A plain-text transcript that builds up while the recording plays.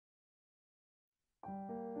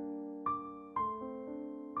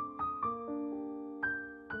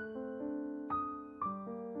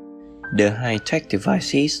The high-tech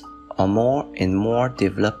devices are more and more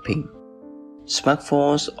developing.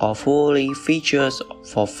 Smartphones are fully features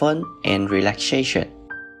for fun and relaxation.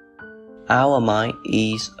 Our mind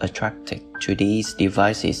is attracted to these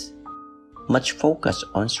devices. Much focus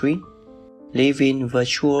on screen, live in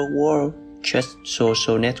virtual world, just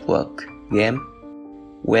social network, game,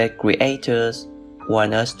 where creators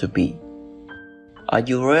want us to be. Are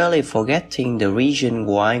you really forgetting the reason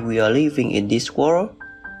why we are living in this world?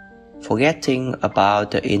 Forgetting about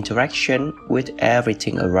the interaction with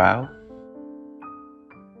everything around?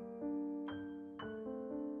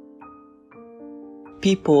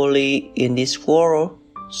 People live in this world,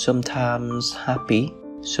 sometimes happy,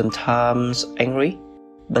 sometimes angry,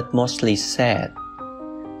 but mostly sad.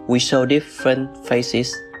 We show different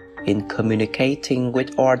faces in communicating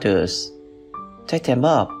with others. Take them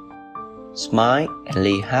up, smile and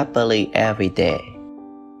live happily every day.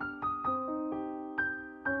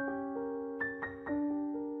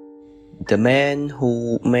 The man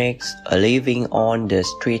who makes a living on the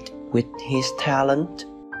street with his talent,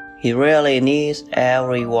 he really needs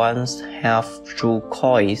everyone's help through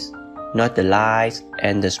coins, not the likes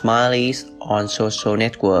and the smileys on social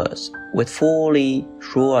networks with fully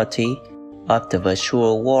cruelty of the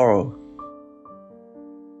virtual world.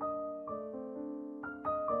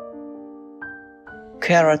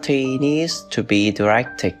 Charity needs to be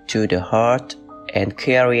directed to the heart and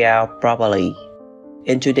carried out properly.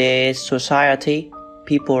 In today's society,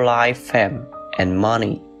 people like fame and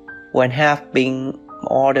money. When helping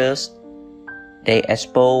others, they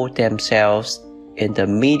expose themselves in the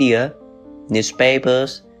media,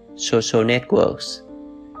 newspapers, social networks,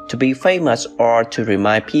 to be famous or to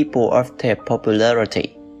remind people of their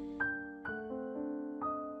popularity.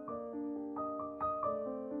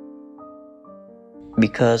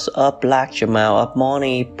 Because of large amount of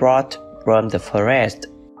money brought from the forest,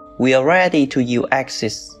 we are ready to use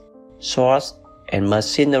axes, swords, and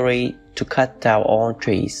machinery to cut down all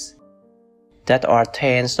trees that are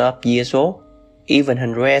tens of years old, even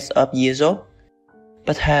hundreds of years old.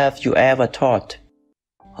 But have you ever thought,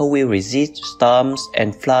 who will resist storms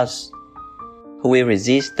and floods? Who will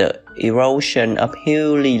resist the erosion of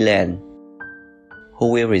hilly land?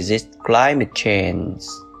 Who will resist climate change?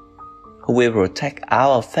 Who will protect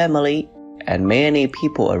our family and many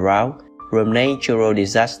people around from natural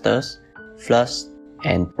disasters, floods,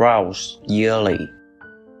 and droughts yearly?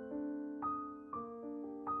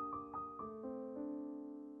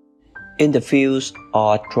 In the fields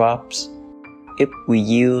or crops, if we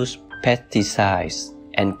use pesticides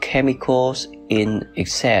and chemicals in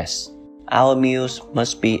excess, our meals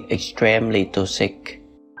must be extremely toxic.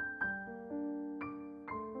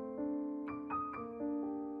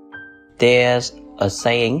 There's a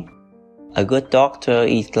saying, a good doctor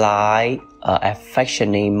is like an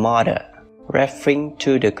affectionate mother, referring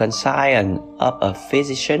to the conscience of a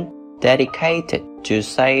physician dedicated to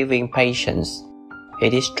saving patients.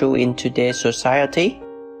 It is true in today's society?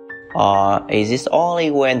 Or is it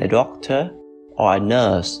only when a doctor or a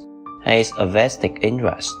nurse has a vested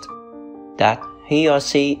interest that he or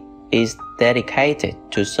she is dedicated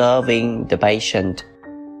to serving the patient?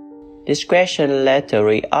 This question let the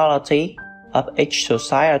reality of each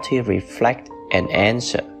society reflect and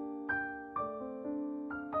answer.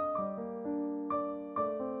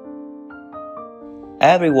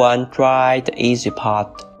 Everyone tried the easy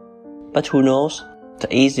path, but who knows,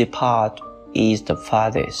 the easy path is the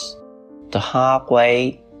farthest. The hard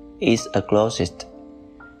way is the closest.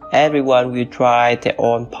 Everyone will try their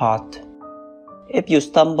own path. If you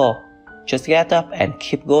stumble, just get up and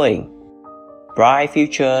keep going. Bright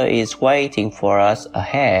future is waiting for us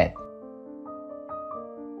ahead.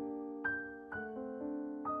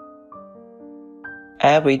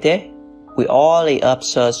 Every day, we only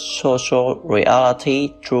observe social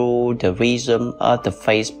reality through the prism of the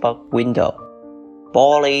Facebook window.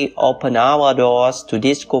 Boldly open our doors to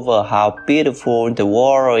discover how beautiful the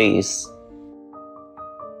world is.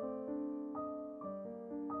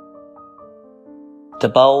 The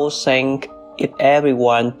boat sank if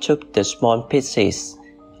everyone took the small pieces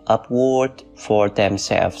of wood for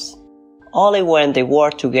themselves. Only when they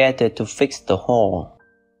work together to fix the whole,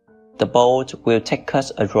 the boat will take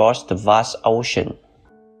us across the vast ocean.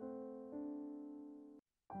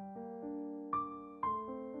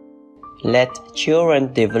 Let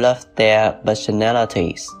children develop their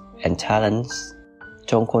personalities and talents.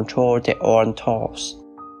 Don't control their own thoughts.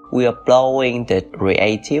 We are blowing the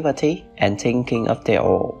creativity and thinking of their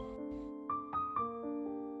own.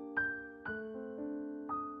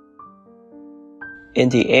 In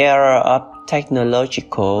the era of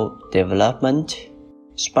technological development,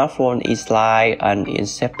 Smartphone is like an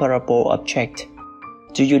inseparable object.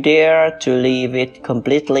 Do you dare to leave it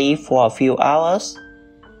completely for a few hours?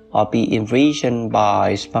 Or be envisioned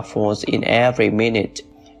by smartphones in every minute,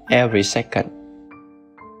 every second?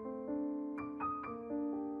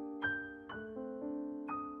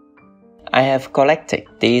 I have collected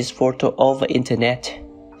these photos over internet.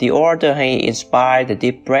 The author has inspired the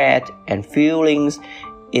deep breath and feelings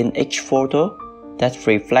in each photo that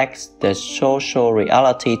reflects the social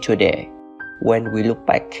reality today. When we look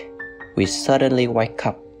back, we suddenly wake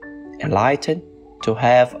up, enlightened to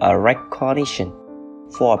have a recognition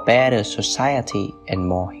for a better society and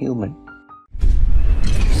more human.